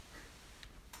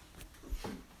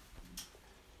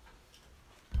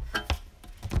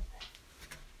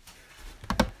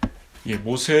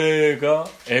모세가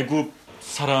애굽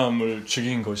사람을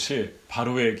죽인 것이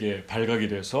바로에게 발각이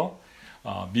돼서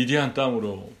미디안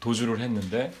땅으로 도주를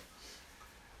했는데,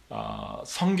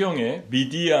 성경에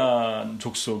미디안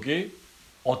족속이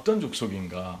어떤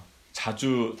족속인가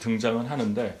자주 등장은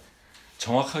하는데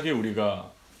정확하게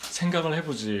우리가 생각을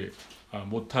해보지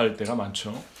못할 때가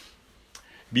많죠.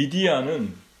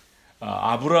 미디안은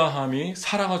아브라함이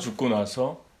사라가 죽고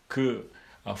나서 그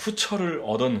후처를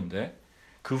얻었는데,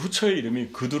 그 후처의 이름이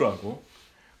그두라고,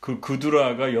 그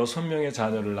그두라가 6명의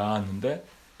자녀를 낳았는데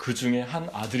그 중에 한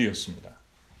아들이었습니다.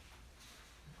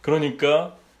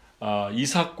 그러니까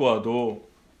이삭과도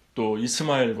또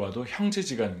이스마엘과도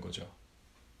형제지간인 거죠.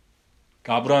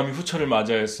 아브라함이 후처를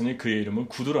맞이하였으니 그의 이름은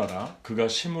구두라라. 그가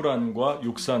시므란과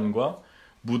육산과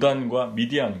무단과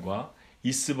미디안과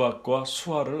이스박과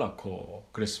수아를 낳고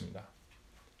그랬습니다.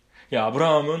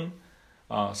 아브라함은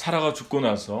사라가 죽고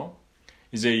나서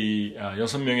이제 이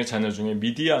 6명의 자녀 중에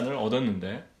미디안을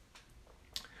얻었는데,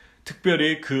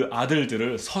 특별히 그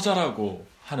아들들을 서자라고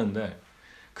하는데,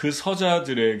 그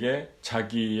서자들에게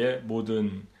자기의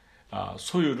모든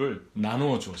소유를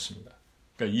나누어 주었습니다.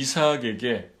 그러니까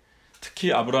이삭에게,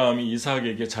 특히 아브라함이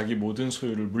이삭에게 자기 모든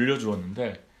소유를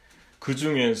물려주었는데, 그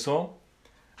중에서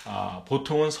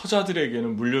보통은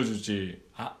서자들에게는 물려주지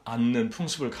않는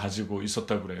풍습을 가지고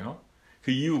있었다고 그래요.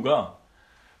 그 이유가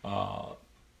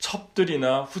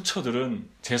첩들이나 후처들은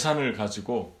재산을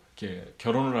가지고 이렇게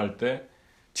결혼을 할 때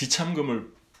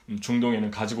지참금을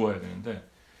중동에는 가지고 와야 되는데,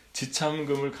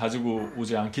 지참금을 가지고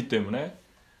오지 않기 때문에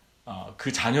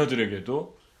그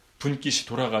자녀들에게도 분깃이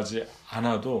돌아가지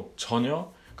않아도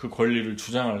전혀 그 권리를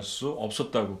주장할 수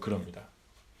없었다고 그럽니다.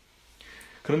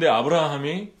 그런데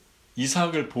아브라함이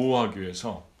이삭을 보호하기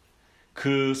위해서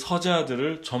그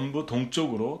서자들을 전부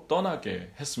동쪽으로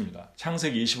떠나게 했습니다.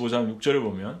 창세기 25장 6절에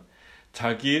보면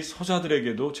자기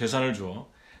서자들에게도 재산을 주어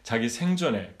자기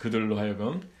생전에 그들로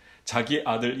하여금 자기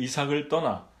아들 이삭을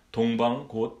떠나 동방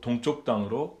곧 동쪽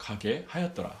땅으로 가게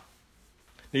하였더라.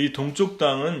 이 동쪽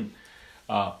땅은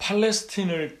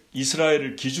팔레스틴을,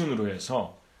 이스라엘을 기준으로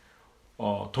해서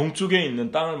동쪽에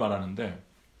있는 땅을 말하는데,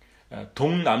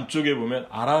 동남쪽에 보면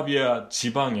아라비아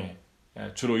지방에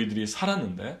주로 이들이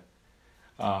살았는데,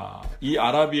 이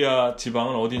아라비아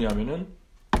지방은 어디냐면은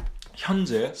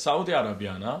현재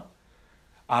사우디아라비아나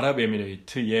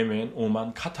아랍에미레이트, 예멘,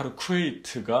 오만, 카타르,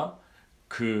 쿠웨이트가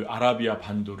그 아라비아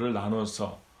반도를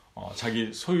나눠서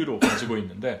자기 소유로 가지고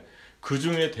있는데, 그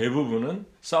중에 대부분은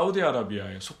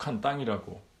사우디아라비아에 속한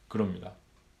땅이라고 그럽니다.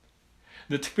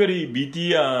 근데 특별히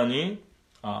미디안이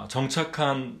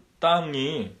정착한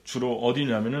땅이 주로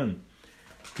어디냐면은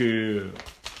그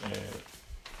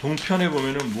동편에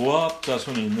보면은 모압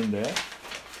자손이 있는데,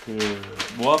 그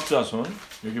모압 자손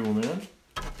여기 보면은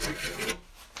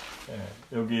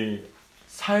여기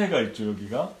사해가 있죠.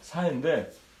 여기가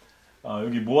사해인데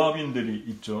여기 모압인들이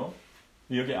있죠.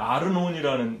 여기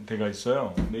아르논이라는 데가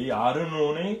있어요. 근데 이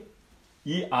아르논의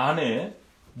이 안에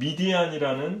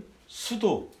미디안이라는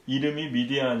수도, 이름이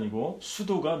미디안이고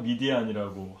수도가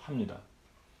미디안이라고 합니다.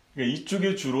 그러니까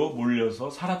이쪽에 주로 몰려서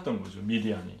살았던 거죠,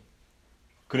 미디안이.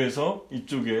 그래서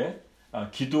이쪽에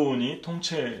기드온이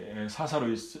통치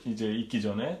사사로 이제 있기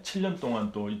전에 7년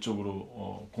동안 또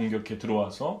이쪽으로 공격해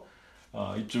들어와서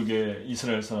이쪽에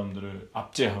이스라엘 사람들을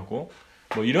압제하고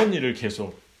뭐 이런 일을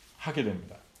계속 하게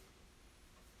됩니다.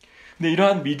 근데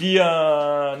이러한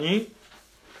미디안이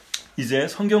이제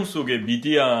성경 속에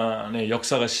미디안의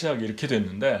역사가 시작이 이렇게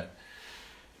됐는데,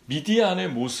 미디안의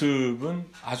모습은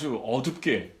아주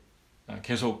어둡게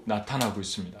계속 나타나고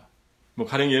있습니다. 뭐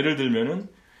가령 예를 들면은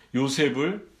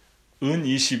요셉을 은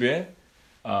 20에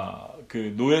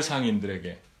그 노예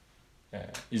상인들에게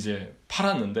이제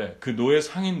팔았는데, 그 노예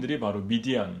상인들이 바로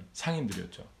미디안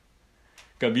상인들이었죠.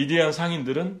 그러니까 미디안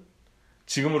상인들은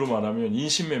지금으로 말하면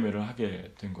인신매매를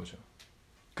하게 된 거죠.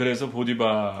 그래서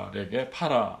보디발에게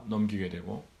팔아 넘기게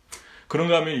되고,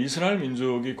 그런가 하면 이스라엘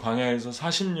민족이 광야에서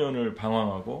 40년을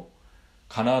방황하고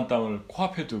가나안 땅을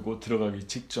코앞에 두고 들어가기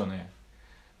직전에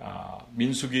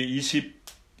민수기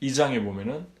 22장에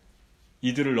보면은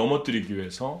이들을 넘어뜨리기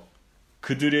위해서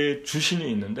그들의 주신이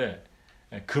있는데,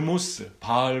 그모스,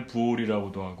 바알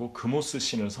부올이라고도 하고 그모스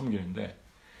신을 섬기는데,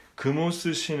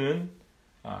 그모스 신은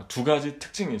두 가지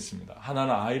특징이 있습니다.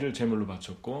 하나는 아이를 제물로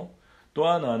바쳤고, 또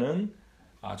하나는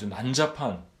아주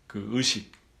난잡한 그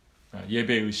의식,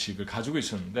 예배 의식을 가지고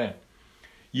있었는데,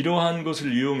 이러한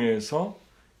것을 이용해서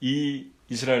이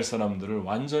이스라엘 사람들을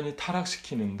완전히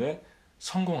타락시키는데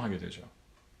성공하게 되죠.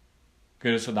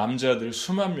 그래서 남자들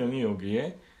수만 명이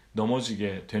여기에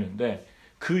넘어지게 되는데,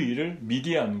 그 일을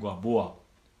미디안과 모압,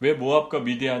 왜 모압과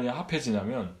미디안이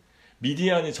합해지냐면,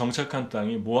 미디안이 정착한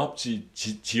땅이 모압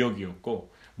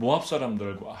지역이었고 모압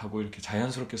사람들하고 이렇게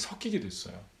자연스럽게 섞이게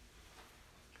됐어요.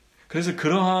 그래서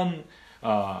그러한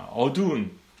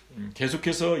어두운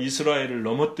계속해서 이스라엘을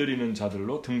넘어뜨리는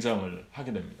자들로 등장을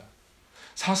하게 됩니다.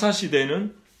 사사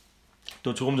시대는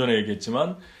또 조금 전에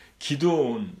얘기했지만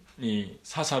기드온이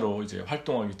사사로 이제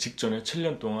활동하기 직전에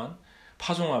 7년 동안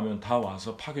파종하면 다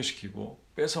와서 파괴시키고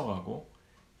뺏어가고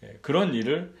그런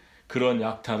일을 그런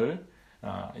약탈을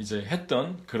이제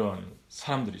했던 그런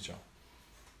사람들이죠.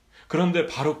 그런데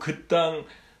바로 그 땅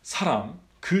사람,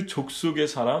 그 족속의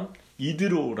사람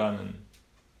이드로라는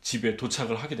집에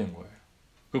도착을 하게 된 거예요.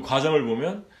 그 과정을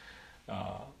보면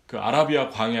그 아라비아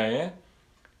광야에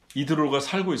이드로가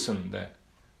살고 있었는데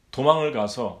도망을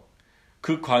가서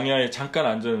그 광야에 잠깐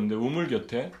앉았는데 우물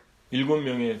곁에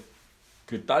 7명의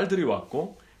그 딸들이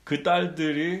왔고 그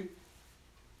딸들이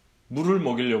물을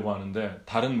먹이려고 하는데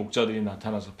다른 목자들이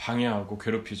나타나서 방해하고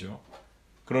괴롭히죠.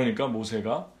 그러니까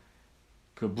모세가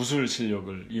그 무술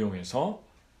실력을 이용해서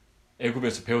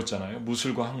애굽에서 배웠잖아요.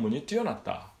 무술과 학문이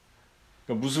뛰어났다.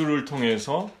 그러니까 무술을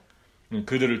통해서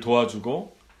그들을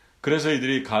도와주고 그래서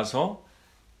이들이 가서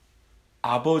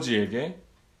아버지에게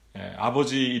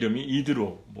아버지 이름이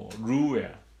이드로,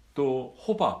 루엘, 또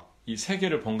호밥 이 세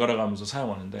개를 번갈아 가면서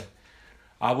사용하는데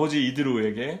아버지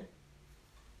이드로에게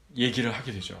얘기를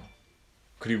하게 되죠.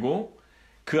 그리고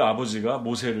그 아버지가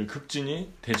모세를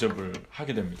극진히 대접을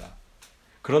하게 됩니다.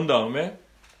 그런 다음에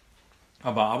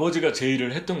아마 아버지가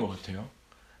제의를 했던 것 같아요.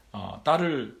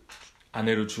 딸을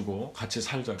아내로 주고 같이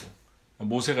살자고.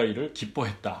 모세가 이를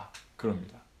기뻐했다.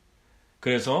 그럽니다.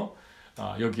 그래서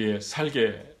여기에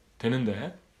살게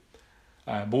되는데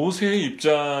모세의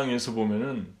입장에서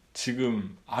보면은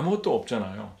지금 아무것도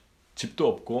없잖아요. 집도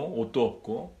없고 옷도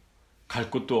없고 갈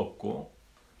곳도 없고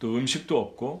또 음식도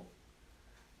없고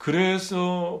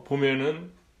그래서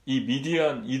보면은 이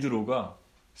미디안 이드로가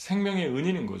생명의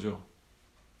은인인 거죠.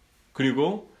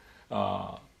 그리고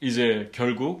이제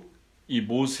결국 이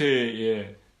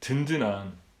모세의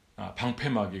든든한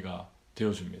방패막이가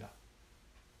되어줍니다.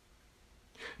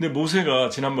 근데 모세가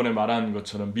지난번에 말한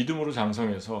것처럼 믿음으로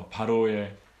장성해서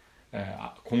바로의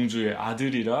공주의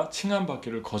아들이라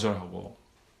칭함받기를 거절하고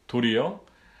도리어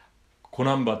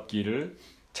고난받기를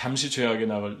잠시 죄악의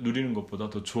낙을 누리는 것보다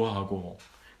더 좋아하고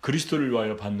그리스도를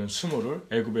위하여 받는 수모를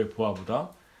애굽의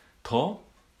보아보다 더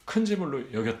큰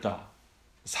재물로 여겼다.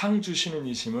 상 주시는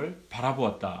이심을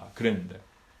바라보았다. 그랬는데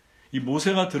이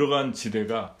모세가 들어간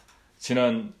지대가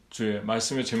지난주에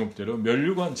말씀의 제목대로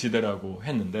면류관 지대라고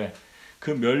했는데 그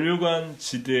면류관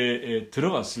지대에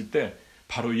들어갔을 때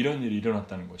바로 이런 일이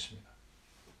일어났다는 것입니다.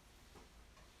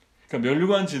 그러니까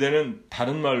면류관 지대는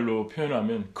다른 말로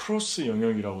표현하면 크로스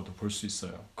영역이라고도 볼 수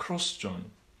있어요. 크로스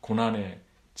존, 고난의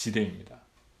지대입니다.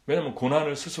 왜냐하면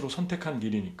고난을 스스로 선택한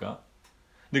길이니까.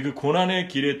 근데 그 고난의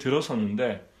길에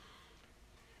들어섰는데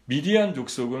미디안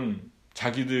족속은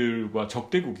자기들과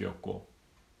적대국이었고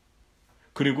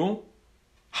그리고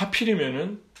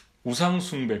하필이면은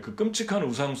우상숭배, 그 끔찍한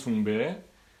우상숭배의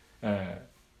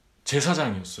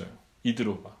제사장이었어요.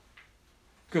 이드로가.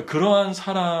 그러니까 그러한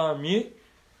사람이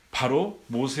바로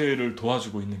모세를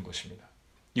도와주고 있는 것입니다.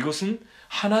 이것은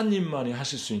하나님만이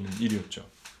하실 수 있는 일이었죠.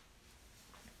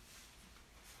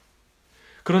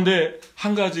 그런데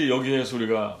한 가지 여기에서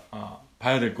우리가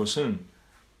봐야 될 것은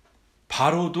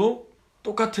바로도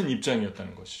똑같은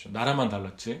입장이었다는 것이죠. 나라만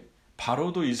달랐지.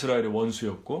 바로도 이스라엘의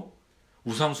원수였고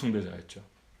우상 숭배자였죠.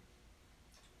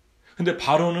 근데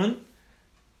바로는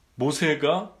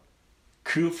모세가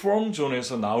그 프롬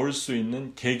존에서 나올 수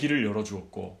있는 계기를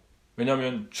열어주었고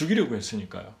왜냐하면 죽이려고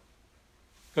했으니까요.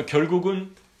 그러니까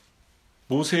결국은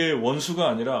모세의 원수가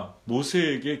아니라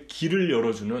모세에게 길을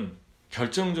열어주는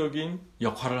결정적인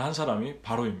역할을 한 사람이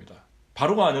바로입니다.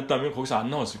 바로가 아니었다면 거기서 안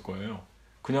나왔을 거예요.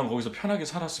 그냥 거기서 편하게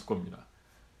살았을 겁니다.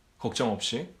 걱정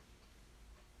없이.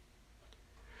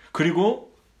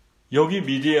 그리고 여기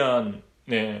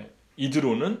미디안의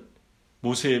이드로는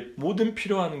모세의 모든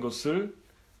필요한 것을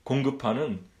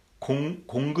공급하는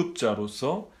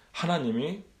공급자로서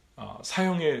하나님이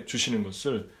사용해 주시는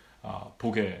것을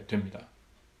보게 됩니다.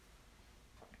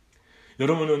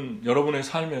 여러분은 여러분의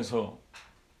삶에서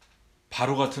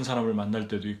바로 같은 사람을 만날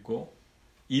때도 있고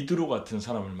이드로 같은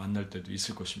사람을 만날 때도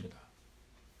있을 것입니다.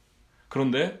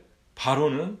 그런데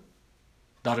바로는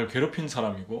나를 괴롭힌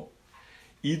사람이고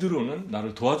이드로는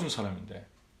나를 도와준 사람인데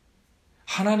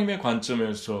하나님의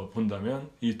관점에서 본다면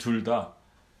이 둘 다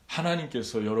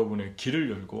하나님께서 여러분의 길을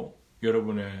열고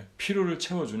여러분의 필요를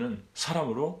채워주는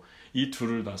사람으로 이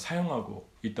둘을 다 사용하고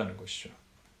있다는 것이죠.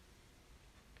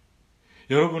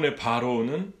 여러분의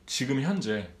바로는 지금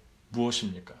현재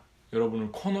무엇입니까?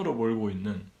 여러분을 코너로 몰고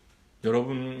있는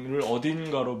여러분을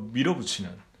어딘가로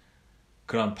밀어붙이는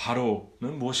그러한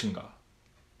바로는 무엇인가?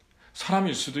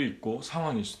 사람일 수도 있고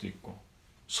상황일 수도 있고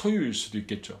소유일 수도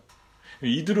있겠죠.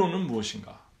 이드로는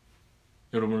무엇인가?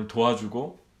 여러분을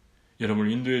도와주고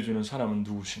여러분을 인도해주는 사람은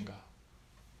누구신가?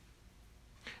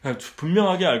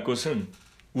 분명하게 알 것은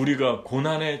우리가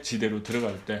고난의 지대로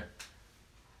들어갈 때,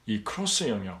 이 크로스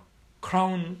영역,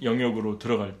 크라운 영역으로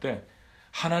들어갈 때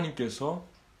하나님께서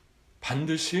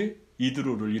반드시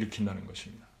이드로를 일으킨다는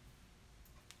것입니다.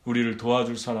 우리를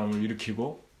도와줄 사람을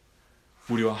일으키고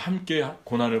우리와 함께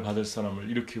고난을 받을 사람을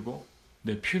일으키고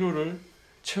내 필요를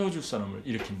채워줄 사람을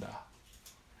일으킨다.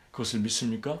 그것을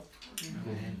믿습니까?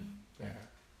 네.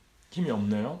 힘이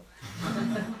없네요.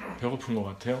 배고픈 것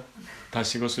같아요.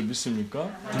 다시 그것을 믿습니까?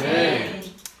 네.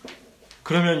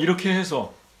 그러면 이렇게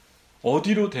해서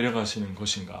어디로 데려가시는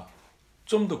것인가?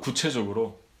 좀 더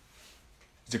구체적으로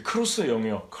이제 크로스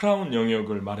영역, 크라운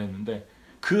영역을 말했는데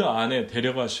그 안에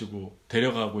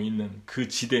데려가고 있는 그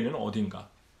지대는 어딘가?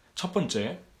 첫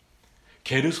번째,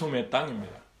 게르솜의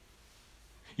땅입니다.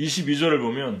 22절을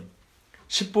보면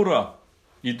십보라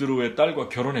이드로의 딸과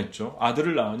결혼했죠.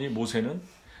 아들을 낳으니 모세는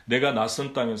내가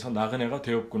낯선 땅에서 나그네가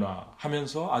되었구나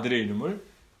하면서 아들의 이름을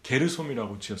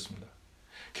게르솜이라고 지었습니다.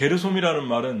 게르솜이라는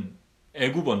말은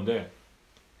애굽어인데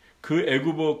그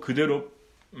애굽어 그대로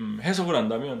해석을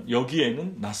한다면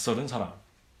여기에는 낯설은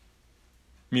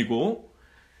사람이고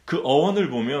그 어원을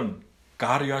보면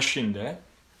가르야쉬인데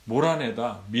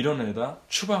몰아내다, 밀어내다,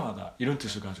 추방하다 이런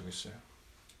뜻을 가지고 있어요.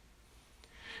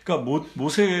 그러니까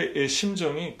모세의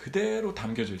심정이 그대로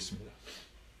담겨져 있습니다.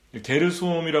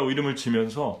 게르솜이라고 이름을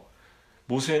지면서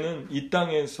모세는 이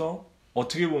땅에서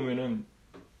어떻게 보면은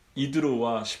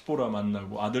이드로와 십보라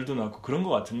만나고 아들도 낳고 그런 것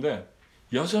같은데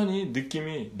여전히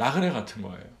느낌이 나그네 같은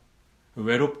거예요.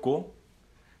 외롭고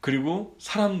그리고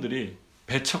사람들이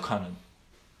배척하는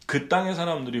그 땅의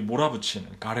사람들이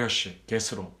몰아붙이는 가랴시,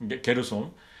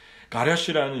 게르솜,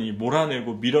 가랴시라는 이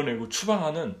몰아내고 밀어내고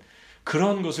추방하는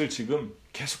그런 것을 지금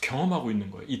계속 경험하고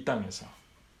있는 거예요. 이 땅에서.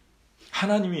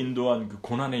 하나님이 인도한 그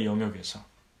고난의 영역에서.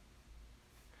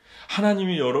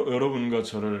 하나님이 여러분과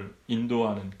저를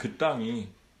인도하는 그 땅이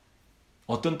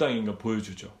어떤 땅인가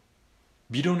보여주죠.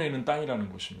 밀어내는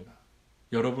땅이라는 것입니다.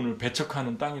 여러분을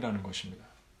배척하는 땅이라는 것입니다.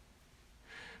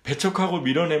 배척하고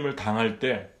밀어냄을 당할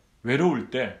때,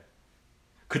 외로울 때,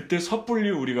 그때 섣불리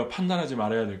우리가 판단하지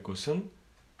말아야 될 것은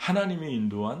하나님이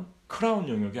인도한 크라운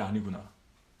영역이 아니구나.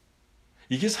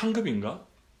 이게 상급인가?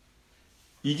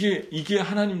 이게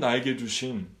하나님 나에게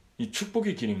주신 이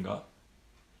축복의 길인가?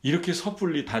 이렇게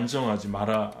섣불리 단정하지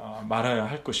말아야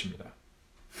할 것입니다.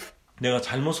 내가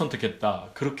잘못 선택했다.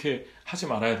 그렇게 하지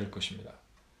말아야 될 것입니다.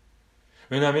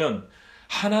 왜냐하면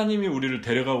하나님이 우리를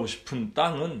데려가고 싶은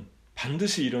땅은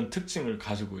반드시 이런 특징을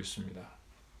가지고 있습니다.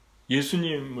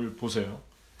 예수님을 보세요.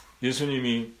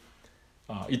 예수님이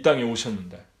이 땅에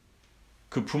오셨는데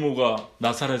그 부모가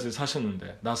나사렛에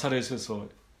사셨는데 나사렛에서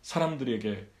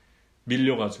사람들에게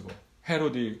밀려가지고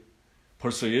헤롯이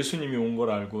벌써 예수님이 온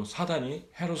걸 알고 사단이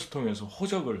헤롯을 통해서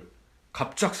호적을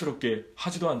갑작스럽게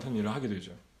하지도 않던 일을 하게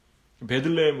되죠.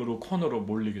 베들레헴으로 코너로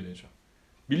몰리게 되죠.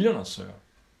 밀려났어요.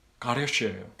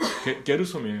 가랴시예요.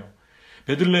 게르솜이에요.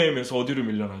 베들레헴에서 어디로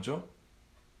밀려나죠?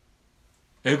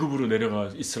 애굽으로 내려가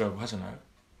있으라고 하잖아요.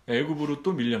 애굽으로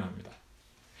또 밀려납니다.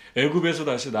 애굽에서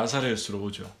다시 나사렛으로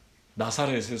오죠.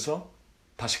 나사렛에서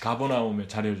다시 가버나움에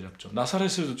자리를 잡죠.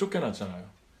 나사렛에서 쫓겨났잖아요.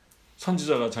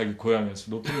 선지자가 자기 고향에서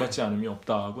높임받지 않음이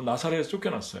없다 하고 나사렛에서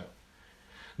쫓겨났어요.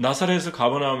 나사렛에서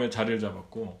가버나움에 자리를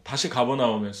잡았고 다시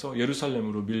가버나움에서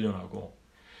예루살렘으로 밀려나고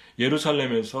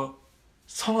예루살렘에서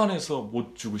성 안에서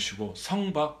못 죽으시고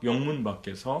성 밖 영문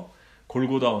밖에서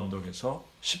골고다 언덕에서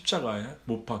십자가에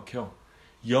못 박혀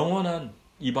영원한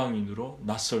이방인으로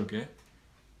낯설게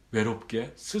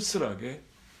외롭게 쓸쓸하게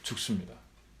죽습니다.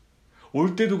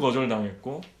 올 때도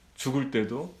거절당했고 죽을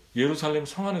때도 예루살렘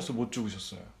성 안에서 못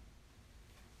죽으셨어요.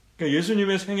 그러니까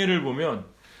예수님의 생애를 보면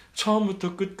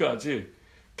처음부터 끝까지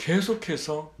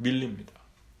계속해서 밀립니다.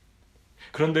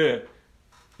 그런데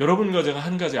여러분과 제가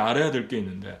한 가지 알아야 될 게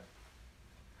있는데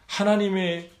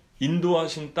하나님의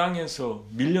인도하신 땅에서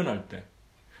밀려날 때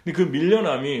근데 그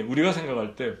밀려남이 우리가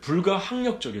생각할 때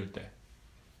불가항력적일 때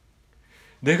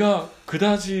내가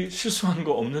그다지 실수한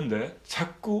거 없는데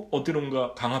자꾸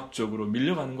어디론가 강압적으로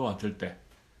밀려가는 것 같을 때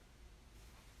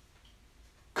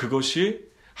그것이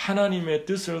하나님의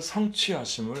뜻을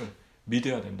성취하심을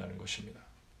믿어야 된다는 것입니다.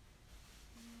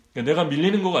 내가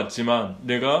밀리는 것 같지만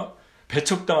내가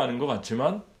배척당하는 것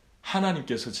같지만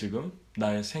하나님께서 지금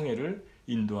나의 생애를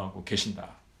인도하고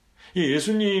계신다.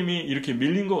 예수님이 이렇게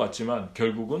밀린 것 같지만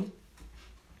결국은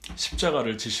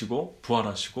십자가를 지시고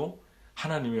부활하시고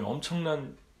하나님의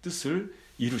엄청난 뜻을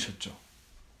이루셨죠.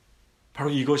 바로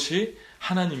이것이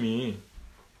하나님이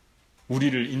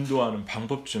우리를 인도하는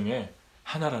방법 중에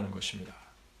하나라는 것입니다.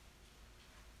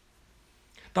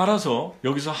 따라서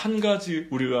여기서 한 가지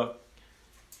우리가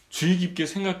주의 깊게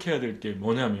생각해야 될 게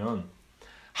뭐냐면,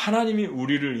 하나님이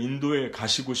우리를 인도해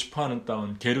가시고 싶어하는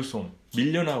땅은 게르솜,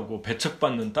 밀려나고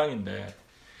배척받는 땅인데,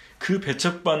 그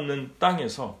배척받는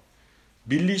땅에서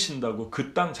밀리신다고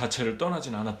그 땅 자체를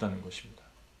떠나진 않았다는 것입니다.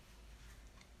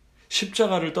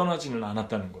 십자가를 떠나지는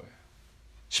않았다는 거예요.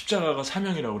 십자가가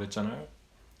사명이라고 그랬잖아요.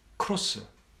 크로스,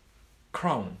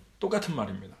 크라운, 똑같은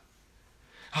말입니다.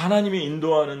 하나님이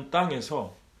인도하는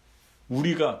땅에서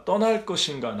우리가 떠날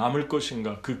것인가 남을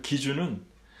것인가, 그 기준은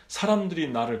사람들이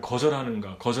나를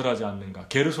거절하는가 거절하지 않는가,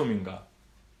 게르솜인가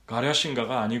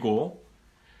가랴신가가 아니고,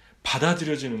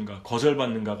 받아들여지는가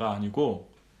거절받는가가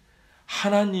아니고,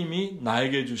 하나님이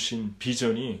나에게 주신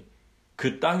비전이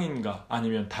그 땅인가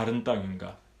아니면 다른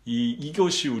땅인가,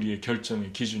 이것이 우리의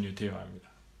결정의 기준이 되어야 합니다.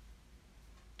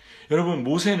 여러분,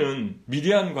 모세는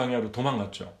미디안 광야로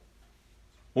도망갔죠.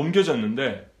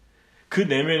 옮겨졌는데 그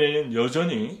내면에는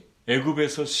여전히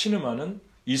애굽에서 신음하는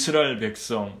이스라엘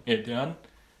백성에 대한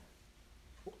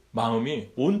마음이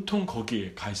온통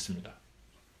거기에 가 있습니다.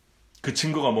 그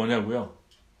증거가 뭐냐고요?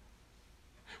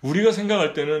 우리가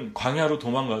생각할 때는 광야로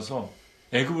도망가서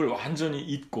애굽을 완전히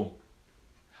잊고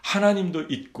하나님도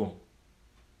잊고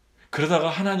그러다가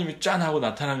하나님이 짠 하고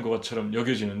나타난 것처럼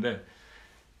여겨지는데,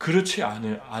 그렇지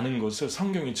않은 것을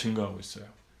성경이 증거하고 있어요.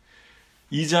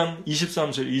 2장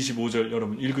 23절 25절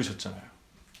여러분 읽으셨잖아요.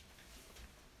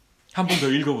 한 번 더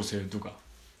읽어보세요. 누가?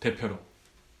 대표로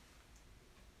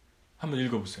한번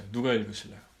읽어보세요. 누가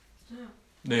읽으실래요? 저요.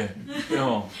 네,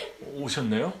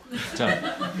 오셨네요.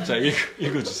 자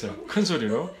읽어주세요. 큰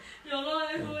소리로. 여러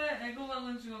해 후에 애굽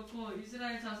왕은 죽었고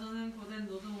이스라엘 자손은 고된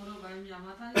노동으로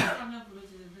말미암아 탄식하며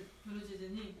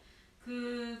부르짖으니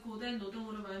그 고된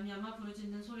노동으로 말미암아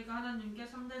부르짖는 소리가 하나님께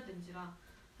상달된지라.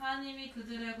 하나님이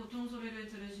그들의 고통 소리를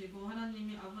들으시고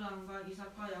하나님이 아브라함과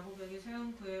이삭과 야곱에게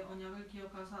세운 그의 언약을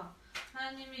기억하사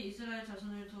하나님이 이스라엘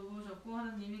자손을 돌보셨고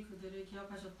하나님이 그들을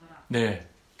기억하셨더라. 네,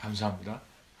 감사합니다.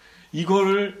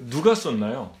 이거를 누가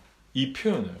썼나요? 이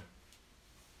표현을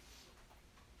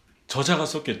저자가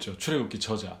썼겠죠. 출애굽기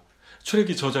저자.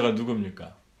 출애굽기 저자가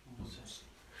누굽니까?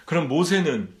 그럼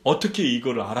모세는 어떻게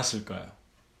이거를 알았을까요?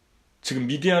 지금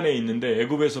미디안에 있는데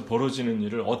애굽에서 벌어지는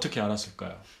일을 어떻게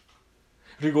알았을까요?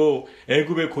 그리고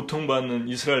애굽에 고통받는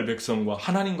이스라엘 백성과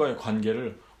하나님과의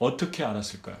관계를 어떻게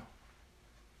알았을까요?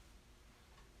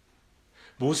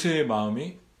 모세의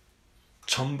마음이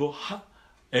전부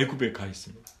애굽에 가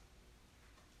있습니다.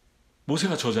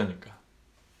 모세가 저자니까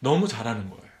너무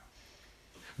잘하는 거예요.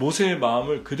 모세의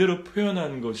마음을 그대로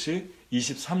표현한 것이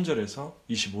 23절에서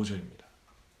 25절입니다.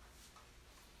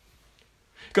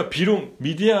 그러니까 비록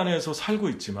미디안에서 살고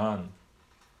있지만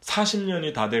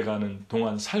 40년이 다 돼가는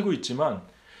동안 살고 있지만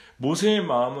모세의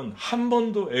마음은 한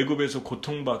번도 애굽에서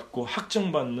고통받고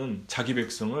학정받는 자기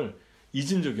백성을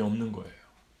잊은 적이 없는 거예요.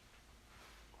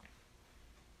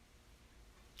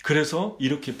 그래서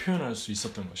이렇게 표현할 수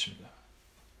있었던 것입니다.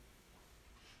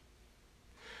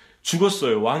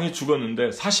 죽었어요. 왕이 죽었는데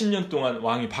 40년 동안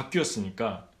왕이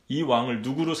바뀌었으니까 이 왕을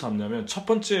누구로 삼냐면, 첫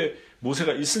번째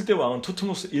모세가 있을 때 왕은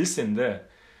투트모스 1세인데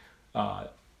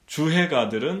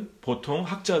주해가들은, 보통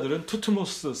학자들은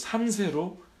투트모스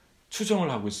 3세로 추정을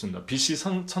하고 있습니다. BC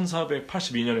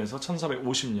 1482년에서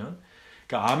 1450년,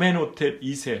 그러니까 아멘호텝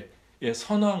 2세의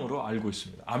선왕으로 알고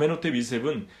있습니다. 아멘호텝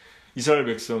 2세는 이스라엘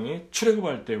백성이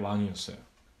출애굽할 때 왕이었어요.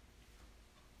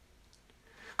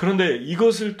 그런데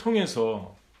이것을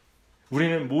통해서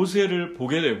우리는 모세를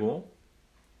보게 되고,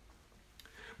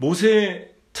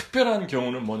 모세의 특별한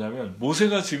경우는 뭐냐면,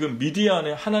 모세가 지금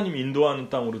미디안에 하나님 인도하는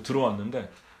땅으로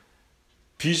들어왔는데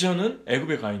비전은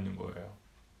애굽에 가 있는 거예요.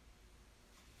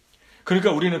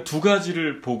 그러니까 우리는 두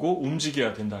가지를 보고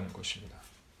움직여야 된다는 것입니다.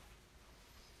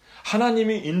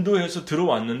 하나님이 인도해서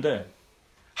들어왔는데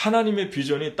하나님의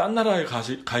비전이 딴 나라에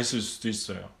가 있을 수도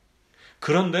있어요.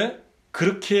 그런데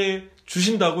그렇게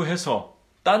주신다고 해서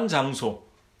딴 장소,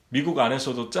 미국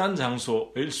안에서도 짠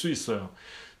장소일 수 있어요.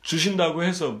 주신다고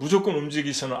해서 무조건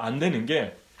움직이서는 안 되는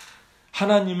게,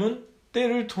 하나님은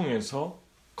때를 통해서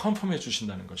컨펌해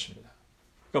주신다는 것입니다.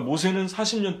 그러니까 모세는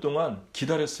 40년 동안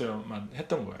기다렸어야만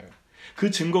했던 거예요. 그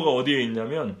증거가 어디에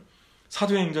있냐면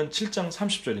사도행전 7장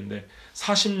 30절인데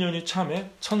 40년이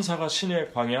참에 천사가 시내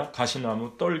광야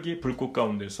가시나무 떨기 불꽃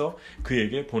가운데서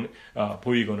그에게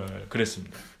보이거늘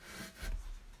그랬습니다.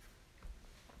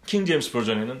 킹 제임스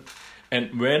버전에는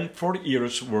And when 40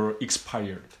 years were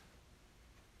expired,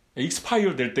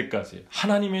 expire 될 때까지,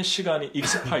 하나님의 시간이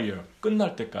expire,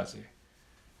 끝날 때까지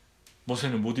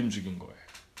모세는 못 움직인 거예요.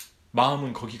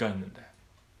 마음은 거기가 있는데.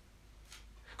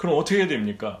 그럼 어떻게 해야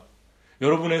됩니까?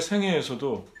 여러분의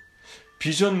생애에서도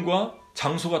비전과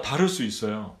장소가 다를 수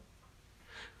있어요.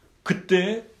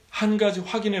 그때 한 가지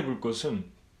확인해 볼 것은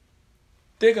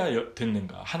때가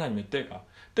됐는가? 하나님의 때가.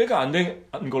 때가 안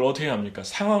된 걸 어떻게 합니까?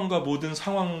 상황과 모든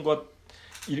상황과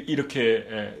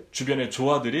이렇게 주변의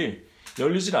조화들이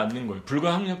열리질 않는 거예요.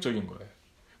 불가항력적인 거예요.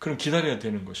 그럼 기다려야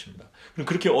되는 것입니다. 그럼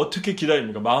그렇게 어떻게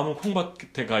기다립니까? 마음은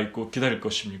콩밭에 가 있고 기다릴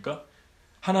것입니까?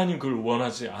 하나님 그걸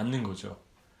원하지 않는 거죠.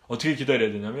 어떻게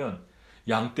기다려야 되냐면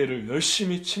양떼를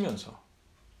열심히 치면서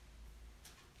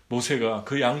모세가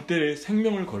그 양떼의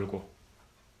생명을 걸고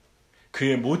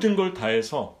그의 모든 걸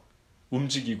다해서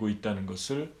움직이고 있다는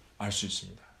것을 알 수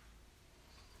있습니다.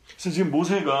 그래서 지금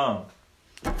모세가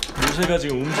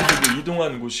지금 움직이고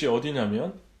이동한 곳이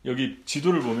어디냐면 여기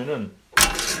지도를 보면은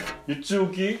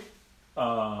이쪽이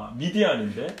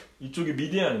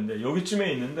미디안인데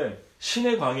여기쯤에 있는데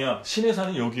신의 광야, 신의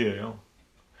산이 여기예요.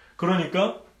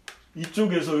 그러니까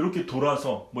이쪽에서 이렇게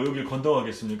돌아서 여길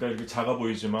건너가겠습니까? 이렇게 작아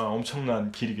보이지만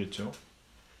엄청난 길이겠죠.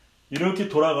 이렇게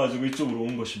돌아가지고 이쪽으로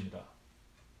온 것입니다.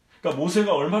 그러니까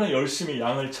모세가 얼마나 열심히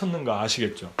양을 쳤는가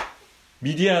아시겠죠?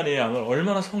 미디안의 양을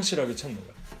얼마나 성실하게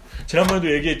쳤는가.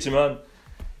 지난번에도 얘기했지만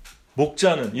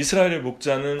이스라엘의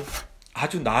목자는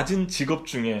아주 낮은 직업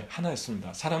중에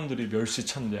하나였습니다. 사람들이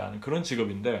멸시천대하는 그런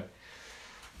직업인데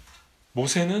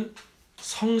모세는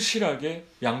성실하게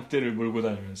양떼를 몰고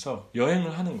다니면서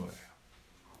여행을 하는 거예요.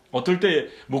 어떨 때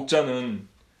목자는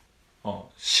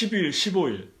 10일,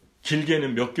 15일,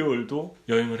 길게는 몇 개월도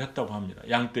여행을 했다고 합니다.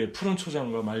 양떼의 푸른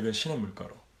초장과 맑은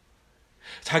시냇물가로.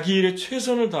 자기 일에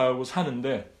최선을 다하고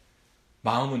사는데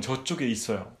마음은 저쪽에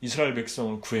있어요. 이스라엘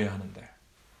백성을 구해야 하는데.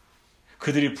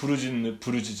 그들이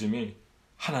부르짖음이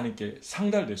하나님께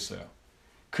상달됐어요.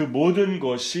 그 모든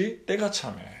것이 때가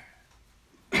참해.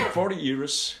 40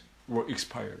 years were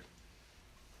expired.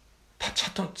 다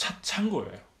찬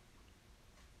거예요.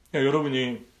 그러니까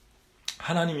여러분이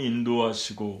하나님이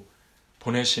인도하시고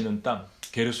보내시는 땅,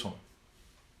 게르솜,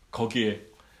 거기에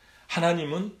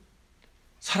하나님은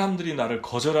사람들이 나를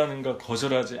거절하는가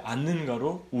거절하지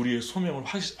않는가로 우리의 소명을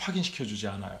확인시켜주지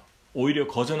않아요. 오히려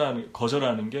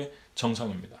거절하는 게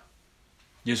정상입니다.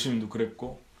 예수님도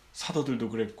그랬고 사도들도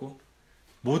그랬고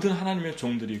모든 하나님의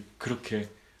종들이 그렇게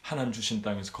하나님 주신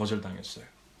땅에서 거절당했어요.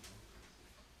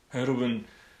 여러분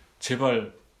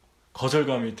제발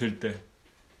거절감이 들 때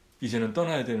이제는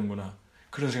떠나야 되는구나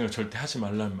그런 생각 절대 하지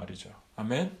말라는 말이죠.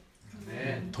 아멘?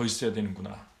 아멘. 더 있어야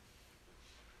되는구나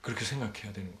그렇게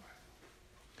생각해야 되는 거예요.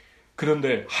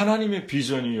 그런데 하나님의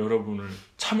비전이 여러분을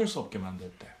참을 수 없게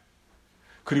만들 때,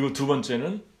 그리고 두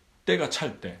번째는 때가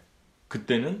찰 때,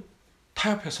 그때는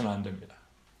타협해서는 안 됩니다.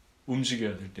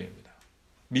 움직여야 될 때입니다.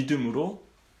 믿음으로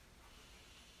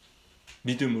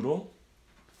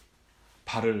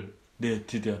발을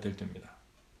내디뎌야 될 때입니다.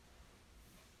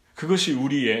 그것이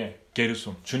우리의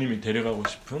게르솜, 주님이 데려가고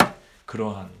싶은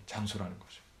그러한 장소라는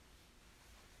거죠.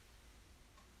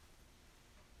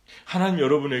 하나님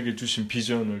여러분에게 주신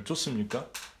비전을 쫓습니까?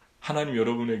 하나님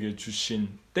여러분에게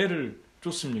주신 때를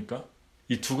쫓습니까?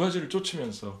 이 두 가지를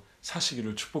쫓으면서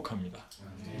사시기를 축복합니다.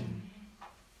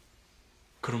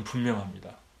 그럼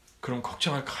분명합니다. 그럼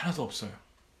걱정할 거 하나도 없어요.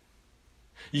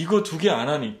 이거 두 개 안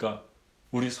하니까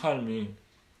우리 삶이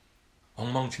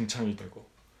엉망진창이 되고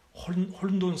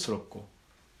혼돈스럽고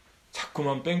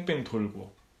자꾸만 뺑뺑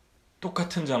돌고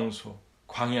똑같은 장소,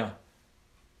 광야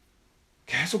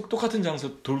계속 똑같은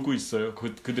장소 돌고 있어요.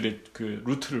 그들의 그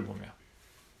루트를 보면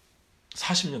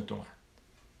 40년 동안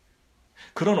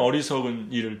그런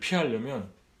어리석은 일을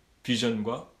피하려면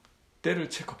비전과 때를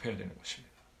체크해야 되는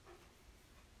것입니다.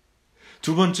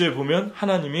 두 번째 보면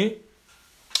하나님이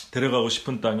데려가고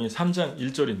싶은 땅이 3장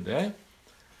 1절인데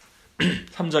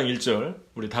 3장 1절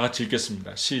우리 다 같이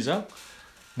읽겠습니다. 시작.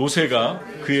 모세가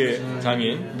그의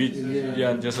장인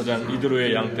미디안 제사장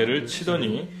이드로의 양떼를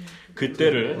치더니 그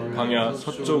떼를 광야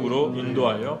서쪽으로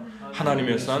인도하여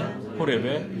하나님의 산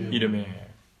호렙에 이르매.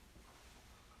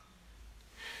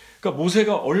 그러니까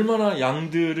모세가 얼마나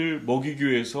양들을 먹이기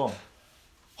위해서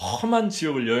험한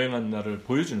지역을 여행한 날을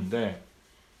보여주는데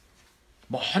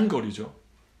먼 거리죠.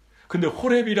 근데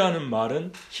호렙이라는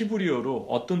말은 히브리어로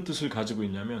어떤 뜻을 가지고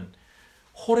있냐면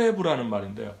호레브라는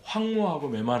말인데 황무하고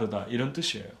메마르다 이런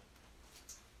뜻이에요.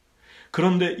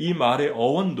 그런데 이 말의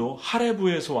어원도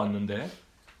하레브에서 왔는데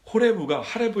호레브가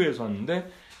하레브에서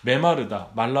왔는데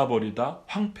메마르다, 말라버리다,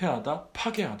 황폐하다,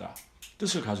 파괴하다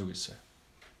뜻을 가지고 있어요.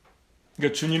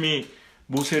 그러니까 주님이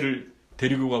모세를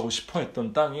데리고 가고 싶어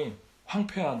했던 땅이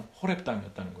황폐한 호렙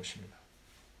땅이었다는 것입니다.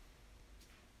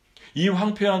 이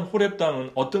황폐한 호렙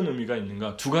땅은 어떤 의미가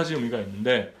있는가? 두 가지 의미가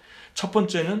있는데 첫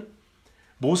번째는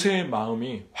모세의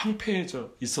마음이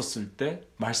황폐해져 있었을 때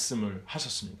말씀을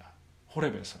하셨습니다.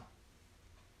 호렙에서.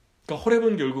 그러니까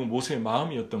호렙은 결국 모세의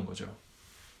마음이었던 거죠.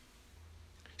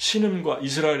 신음과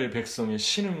이스라엘의 백성의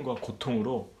신음과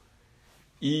고통으로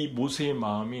이 모세의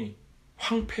마음이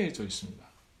황폐해져 있습니다.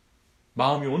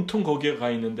 마음이 온통 거기에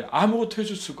가 있는데 아무것도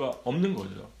해줄 수가 없는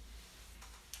거죠.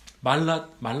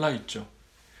 말라 있죠.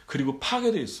 그리고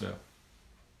파괴되어 있어요.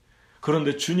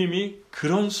 그런데 주님이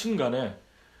그런 순간에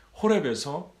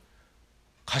호렙에서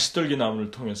가시떨기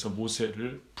나무를 통해서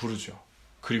모세를 부르죠.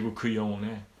 그리고 그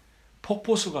영혼에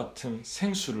폭포수 같은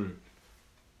생수를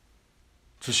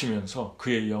주시면서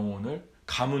그의 영혼을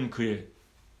감은 그의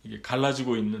이게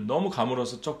갈라지고 있는, 너무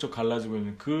가물어서 쩍쩍 갈라지고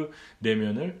있는 그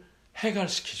내면을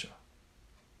해갈시키죠.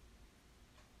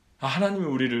 하나님이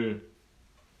우리를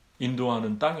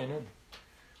인도하는 땅에는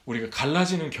우리가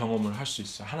갈라지는 경험을 할 수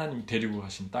있어요. 하나님이 데리고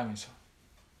가신 땅에서.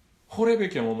 호렙의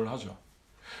경험을 하죠.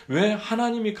 왜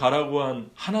하나님이 가라고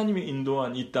한, 하나님이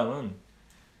인도한 이 땅은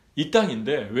이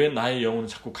땅인데 왜 나의 영혼은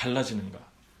자꾸 갈라지는가?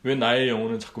 왜 나의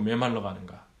영혼은 자꾸 메말라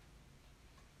가는가?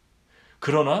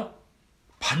 그러나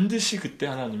반드시 그때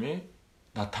하나님이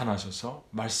나타나셔서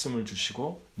말씀을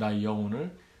주시고 나의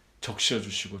영혼을 적셔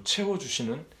주시고 채워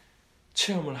주시는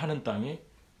체험을 하는 땅이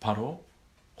바로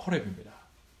호렙입니다.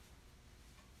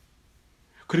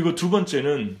 그리고 두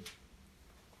번째는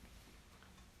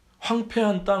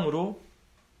황폐한 땅으로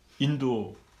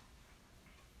인도해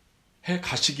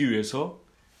가시기 위해서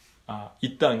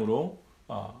이 땅으로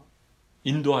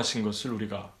인도하신 것을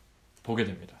우리가 보게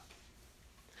됩니다.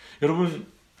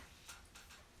 여러분,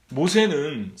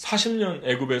 모세는 40년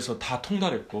애굽에서 다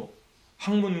통달했고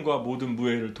학문과 모든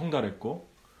무예를 통달했고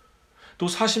또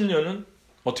 40년은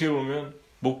어떻게 보면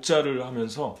목자를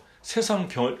하면서 세상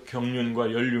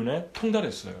경륜과 연륜에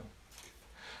통달했어요.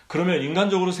 그러면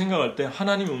인간적으로 생각할 때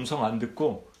하나님 음성 안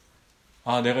듣고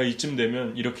내가 이쯤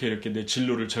되면 이렇게 내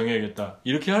진로를 정해야겠다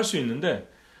이렇게 할 수 있는데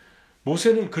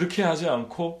모세는 그렇게 하지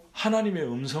않고 하나님의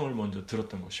음성을 먼저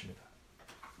들었던 것입니다.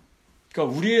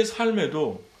 그러니까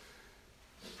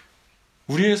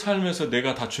우리의 삶에서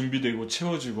내가 다 준비되고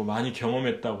채워지고 많이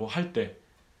경험했다고 할 때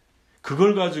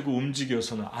그걸 가지고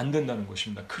움직여서는 안 된다는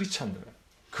것입니다. 크리스찬들은.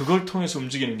 그걸 통해서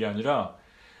움직이는 게 아니라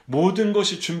모든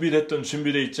것이 준비되어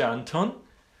있지 않던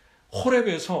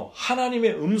호렙에서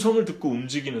하나님의 음성을 듣고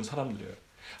움직이는 사람들이에요.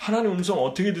 하나님의 음성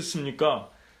어떻게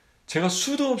듣습니까? 제가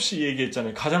수도 없이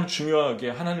얘기했잖아요. 가장 중요하게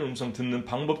하나님의 음성 듣는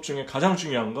방법 중에 가장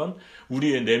중요한 건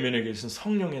우리의 내면에 계신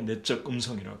성령의 내적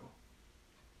음성이라고.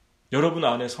 여러분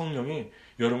안에 성령이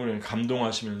여러분을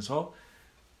감동하시면서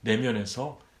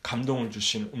내면에서 감동을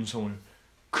주시는 음성을,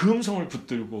 그 음성을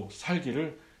붙들고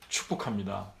살기를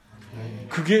축복합니다.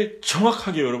 그게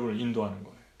정확하게 여러분을 인도하는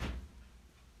거예요.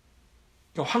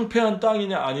 그러니까 황폐한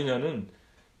땅이냐 아니냐는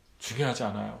중요하지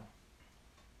않아요.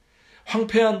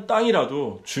 황폐한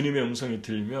땅이라도 주님의 음성이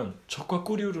들리면 젖과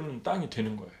꿀이 흐르는 땅이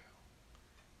되는 거예요.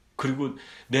 그리고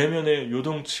내면에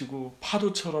요동치고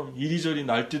파도처럼 이리저리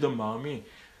날뛰던 마음이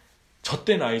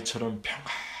젖된 아이처럼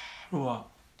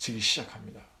평화로워지기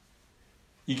시작합니다.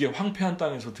 이게 황폐한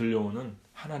땅에서 들려오는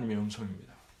하나님의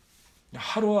음성입니다.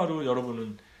 하루하루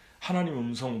여러분은 하나님의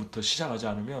음성부터 시작하지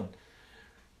않으면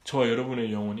저와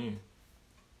여러분의 영혼이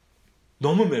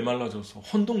너무 메말라져서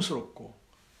혼동스럽고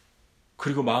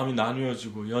그리고 마음이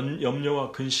나누어지고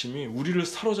염려와 근심이 우리를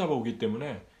사로잡아 오기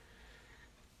때문에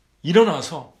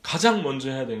일어나서 가장 먼저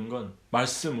해야 되는 건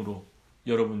말씀으로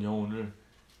여러분 영혼을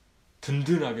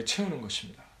든든하게 채우는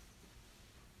것입니다.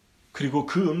 그리고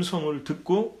그 음성을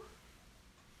듣고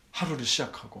하루를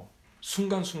시작하고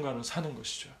순간순간을 사는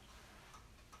것이죠.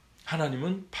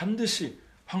 하나님은 반드시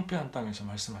황폐한 땅에서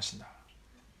말씀하신다.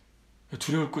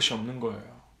 두려울 것이 없는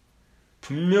거예요.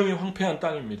 분명히 황폐한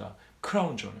땅입니다.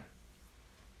 크라운존은.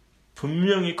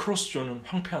 분명히 크로스존은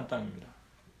황폐한 땅입니다.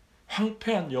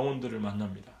 황폐한 영혼들을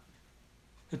만납니다.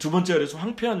 두 번째 아래서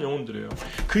황폐한 영혼들이에요.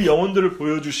 그 영혼들을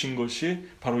보여주신 것이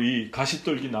바로 이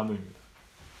가시떨기 나무입니다.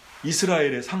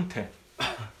 이스라엘의 상태.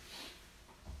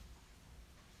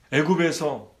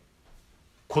 애굽에서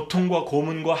고통과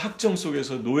고문과 학정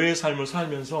속에서 노예의 삶을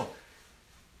살면서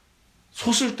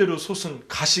솟을 솟은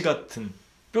가시 같은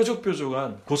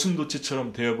뾰족뾰족한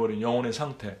고슴도치처럼 되어버린 영혼의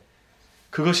상태.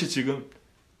 그것이 지금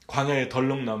광야에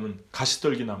덜렁 남은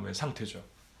가시떨기 나무의 상태죠.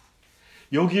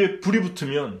 여기에 불이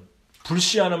붙으면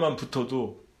불씨 하나만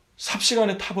붙어도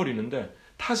삽시간에 타버리는데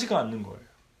타지가 않는 거예요.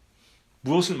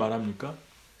 무엇을 말합니까?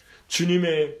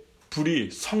 주님의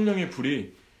불이, 성령의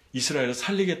불이 이스라엘을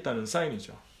살리겠다는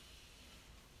사인이죠.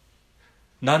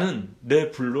 나는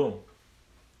내 불로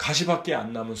가시밖에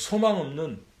안 남은 소망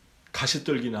없는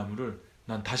가시떨기 나무를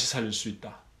난 다시 살릴 수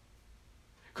있다.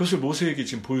 그것을 모세에게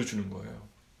지금 보여주는 거예요.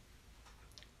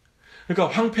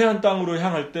 그러니까 황폐한 땅으로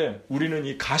향할 때 우리는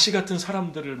이 가시 같은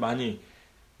사람들을 많이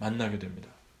만나게 됩니다.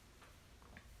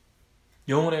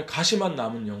 영혼에 가시만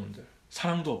남은 영혼들,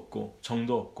 사랑도 없고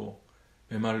정도 없고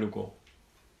메마르고,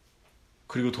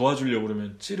 그리고 도와주려고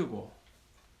그러면 찌르고,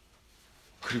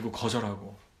 그리고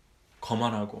거절하고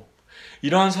거만하고,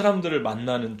 이러한 사람들을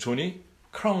만나는 존이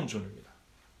크라운 존입니다.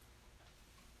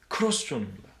 크로스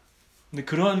존입니다. 근데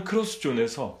그러한 크로스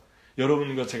존에서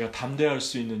여러분과 제가 담대할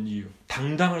수 있는 이유,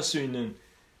 당당할 수 있는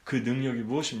그 능력이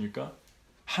무엇입니까?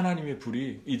 하나님의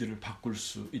불이 이들을 바꿀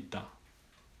수 있다.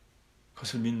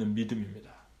 그것을 믿는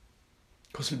믿음입니다.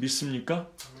 그것을 믿습니까?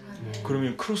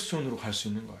 그러면 크로스 존으로 갈 수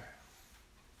있는 거예요.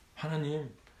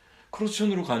 하나님, 크로스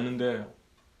존으로 갔는데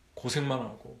고생만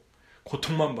하고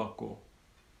고통만 받고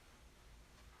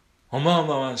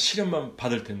어마어마한 시련만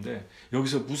받을 텐데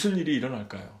여기서 무슨 일이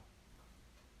일어날까요?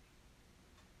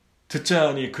 듣지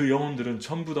않니 그 영혼들은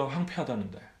전부 다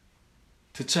황폐하다는데,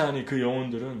 듣지 않니 그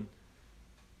영혼들은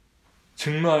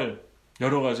정말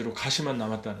여러 가지로 가시만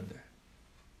남았다는데,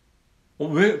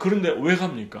 그런데 왜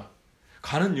갑니까?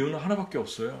 가는 이유는 하나밖에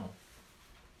없어요.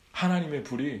 하나님의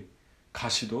불이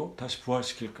가시도 다시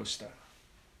부활시킬 것이다.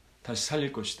 다시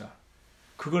살릴 것이다.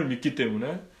 그걸 믿기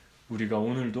때문에 우리가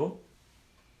오늘도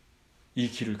이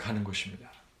길을 가는 것입니다.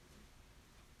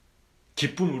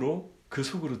 기쁨으로 그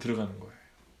속으로 들어가는 거예요.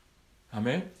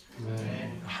 아멘?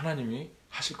 네. 하나님이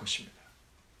하실 것입니다.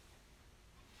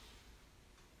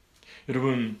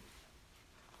 여러분,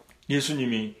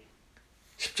 예수님이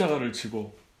십자가를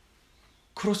지고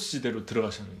크로스지대로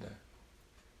들어가셨는데,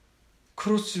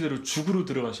 크로스지대로 죽으러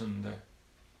들어가셨는데,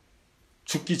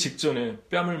 죽기 직전에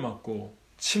뺨을 맞고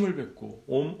침을 뱉고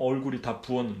온 얼굴이 다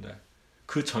부었는데,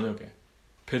 그 저녁에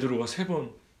베드로가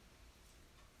 3번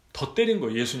더 때린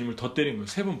거예요. 예수님을 더 때린 거예요.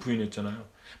 3번 부인했잖아요.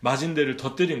 맞은 데를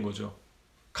더 때린 거죠.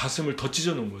 가슴을 더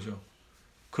찢어 놓은 거죠.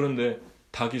 그런데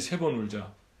닭이 3번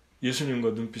울자 예수님과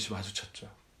눈빛이 마주쳤죠.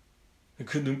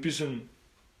 그 눈빛은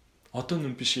어떤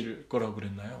눈빛일 거라고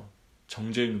그랬나요?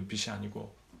 정죄의 눈빛이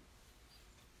아니고,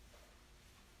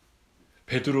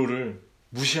 베드로를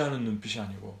무시하는 눈빛이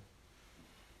아니고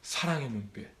사랑의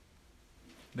눈빛.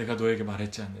 내가 너에게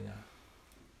말했지 않느냐.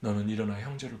 너는 일어나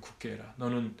형제를 굳게 해라.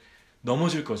 너는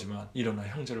넘어질 거지만 일어나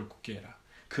형제를 굳게 해라.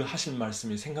 그 하신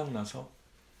말씀이 생각나서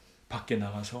밖에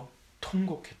나가서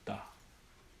통곡했다.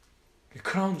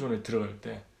 크라운존에 들어갈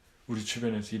때 우리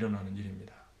주변에서 일어나는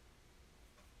일입니다.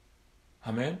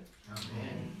 아멘?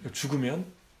 아멘.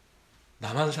 죽으면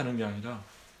나만 사는 게 아니라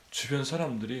주변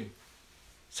사람들이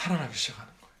살아나기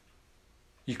시작하는 거예요.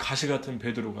 이 가시 같은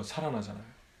베드로가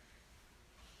살아나잖아요.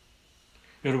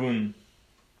 여러분,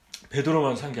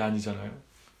 베드로만 산 게 아니잖아요.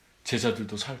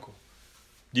 제자들도 살고,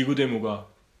 니고데모가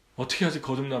어떻게 하지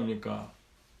거듭납니까?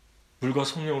 물과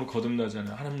성령으로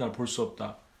거듭나잖아요. 하나님 날 볼 수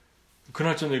없다.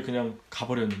 그날 저녁에 그냥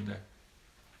가버렸는데,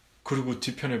 그리고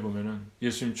뒤편에 보면은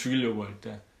예수님 죽이려고 할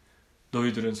때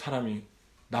너희들은 사람이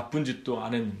나쁜 짓도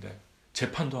안 했는데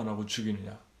재판도 안 하고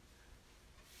죽이느냐.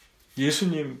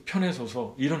 예수님 편에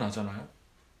서서 일어나잖아요.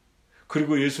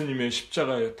 그리고 예수님의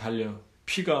십자가에 달려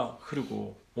피가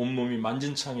흐르고 온몸이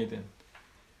만진창이 된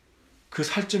그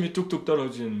살점이 뚝뚝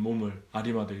떨어진 몸을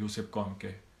아리마대 요셉과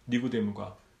함께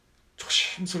니고데모가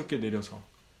조심스럽게 내려서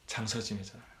장사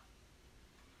지내잖아요.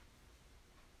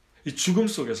 이 죽음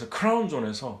속에서,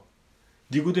 크라운존에서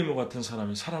니고데모 같은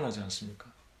사람이 살아나지 않습니까?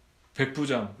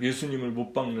 백부장, 예수님을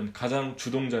못 박는 가장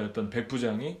주동자였던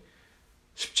백부장이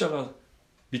십자가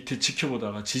밑에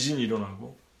지켜보다가 지진이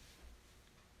일어나고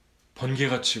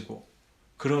번개가 치고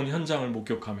그런 현장을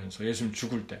목격하면서 예수님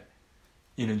죽을 때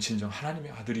이는 진정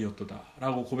하나님의 아들이었도다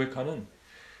라고 고백하는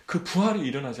그 부활이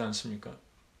일어나지 않습니까?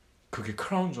 그게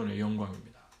크라운존의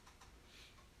영광입니다.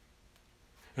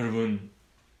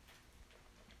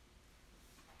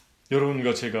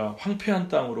 여러분과 제가 황폐한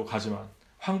땅으로 가지만,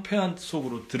 황폐한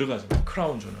속으로 들어가지만,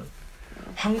 크라운존은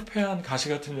황폐한 가시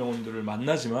같은 영혼들을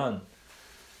만나지만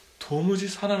도무지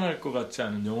살아날 것 같지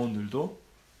않은 영혼들도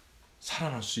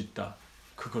살아날 수 있다.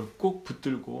 그걸 꼭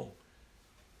붙들고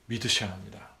믿으셔야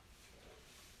합니다.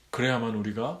 그래야만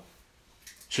우리가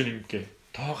주님께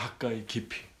더 가까이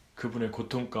깊이 그분의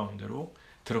고통 가운데로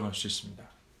들어갈 수 있습니다.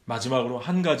 마지막으로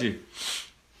한 가지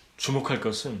주목할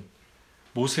것은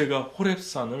모세가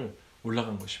호렙산을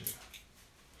올라간 것입니다.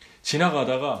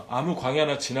 지나가다가, 아무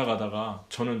광야나 지나가다가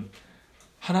저는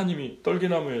하나님이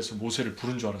떨기나무에서 모세를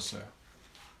부른 줄 알았어요.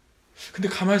 근데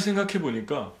가만히 생각해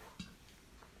보니까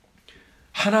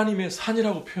하나님의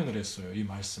산이라고 표현을 했어요. 이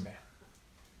말씀에.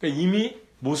 그러니까 이미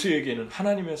모세에게는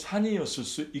하나님의 산이었을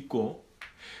수 있고,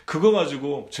 그거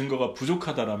가지고 증거가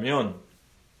부족하다라면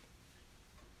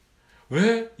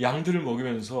왜 양들을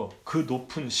먹이면서 그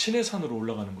높은 신의 산으로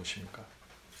올라가는 것입니까?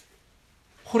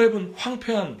 호렙은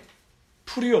황폐한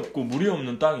풀이 없고 물이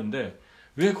없는 땅인데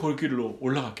왜 거기로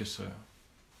올라갔겠어요?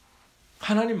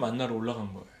 하나님 만나러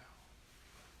올라간 거예요.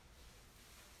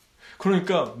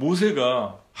 그러니까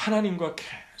모세가 하나님과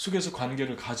계속해서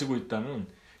관계를 가지고 있다는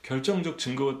결정적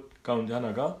증거 가운데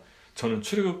하나가 저는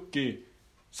출애굽기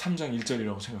 3장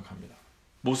 1절이라고 생각합니다.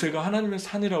 모세가 하나님의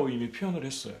산이라고 이미 표현을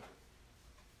했어요.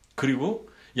 그리고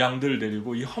양들을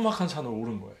데리고 이 험악한 산으로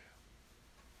오른 거예요.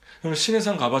 저는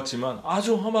시내산 가봤지만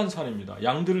아주 험한 산입니다.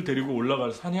 양들을 데리고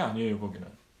올라갈 산이 아니에요, 거기는.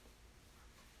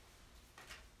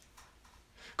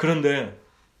 그런데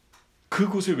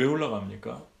그곳에 왜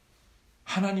올라갑니까?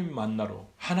 하나님 만나러,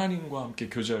 하나님과 함께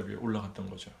교제하기 위해 올라갔던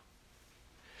거죠.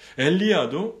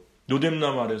 엘리야도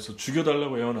노뎀남 아래에서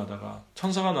죽여달라고 애원하다가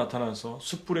천사가 나타나서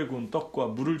숯불에 구운 떡과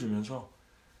물을 주면서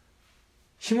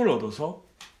힘을 얻어서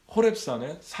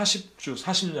호렙산에 40주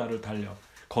 40야를 달려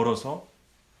걸어서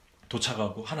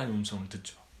도착하고 하나님 음성을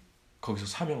듣죠. 거기서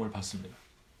사명을 받습니다.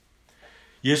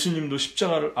 예수님도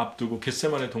십자가를 앞두고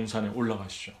겟세마네 동산에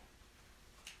올라가시죠.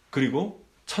 그리고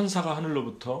천사가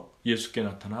하늘로부터 예수께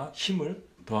나타나 힘을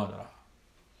더하더라.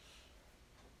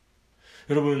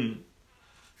 여러분,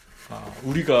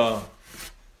 우리가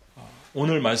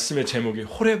오늘 말씀의 제목이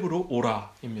호렙으로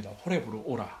오라입니다. 호렙으로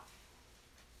오라.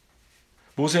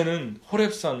 모세는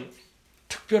호렙산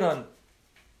특별한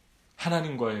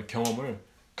하나님과의 경험을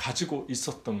가지고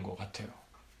있었던 것 같아요.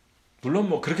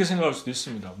 물론 그렇게 생각할 수도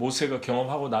있습니다. 모세가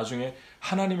경험하고 나중에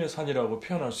하나님의 산이라고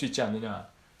표현할 수 있지 않느냐.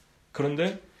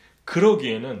 그런데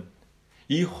그러기에는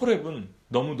이 호렙은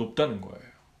너무 높다는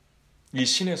거예요. 이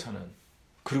시내산은.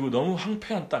 그리고 너무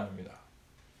황폐한 땅입니다.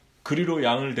 그리로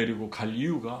양을 데리고 갈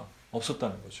이유가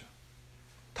없었다는 거죠.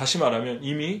 다시 말하면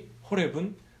이미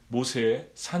호렙은 모세의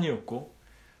산이었고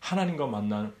하나님과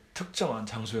만난 특정한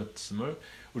장소였음을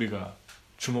우리가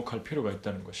주목할 필요가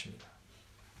있다는 것입니다.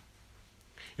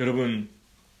 여러분,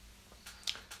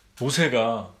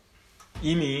 모세가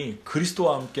이미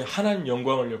그리스도와 함께 하나님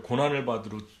영광을 위해 고난을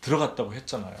받으러 들어갔다고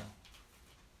했잖아요.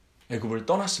 애굽을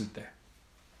떠났을 때.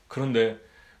 그런데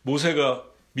모세가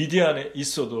미디안에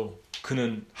있어도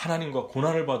그는 하나님과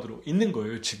고난을 받으러 있는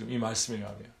거예요. 지금 이 말씀에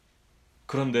의하면.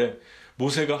 그런데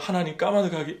모세가 하나님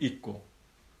까마득하게 있고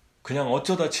그냥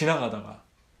어쩌다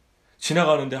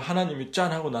지나가는데 하나님이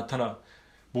짠 하고 나타나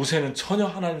모세는 전혀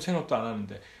하나님 생각도 안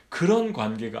하는데 그런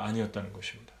관계가 아니었다는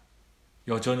것입니다.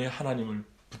 여전히 하나님을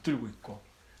붙들고 있고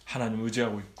하나님을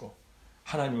의지하고 있고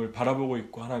하나님을 바라보고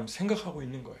있고 하나님 생각하고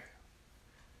있는 거예요.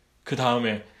 그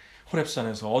다음에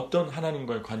호렙산에서 어떤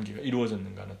하나님과의 관계가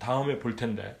이루어졌는가는 다음에 볼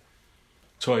텐데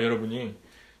저와 여러분이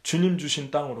주님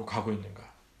주신 땅으로 가고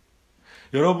있는가?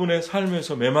 여러분의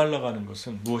삶에서 메말라가는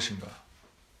것은 무엇인가?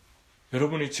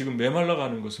 여러분이 지금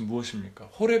메말라가는 것은 무엇입니까?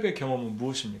 호렙의 경험은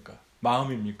무엇입니까?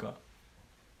 마음입니까?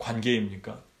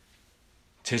 관계입니까?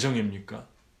 재정입니까?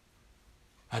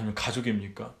 아니면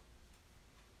가족입니까?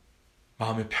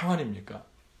 마음의 평안입니까?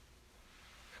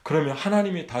 그러면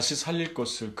하나님이 다시 살릴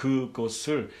것을,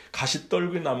 그것을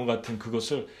가시떨기 나무 같은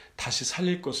그것을 다시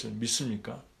살릴 것을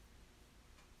믿습니까?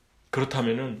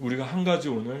 그렇다면 우리가 한 가지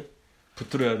오늘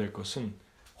붙들어야 될 것은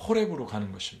호렙으로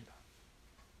가는 것입니다.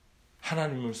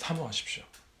 하나님을 사모하십시오.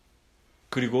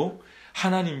 그리고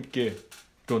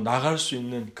하나님께로 나갈 수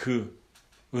있는 그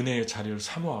은혜의 자리를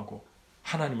사모하고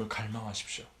하나님을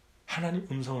갈망하십시오. 하나님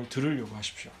음성을 들으려고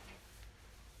하십시오.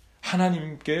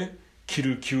 하나님께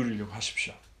귀를 기울이려고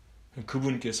하십시오.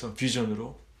 그분께서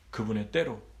비전으로, 그분의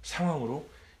때로, 상황으로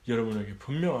여러분에게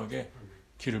분명하게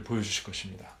길을 보여주실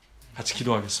것입니다. 같이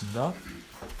기도하겠습니다.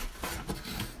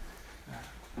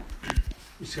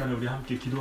 이 시간에 우리 함께 기도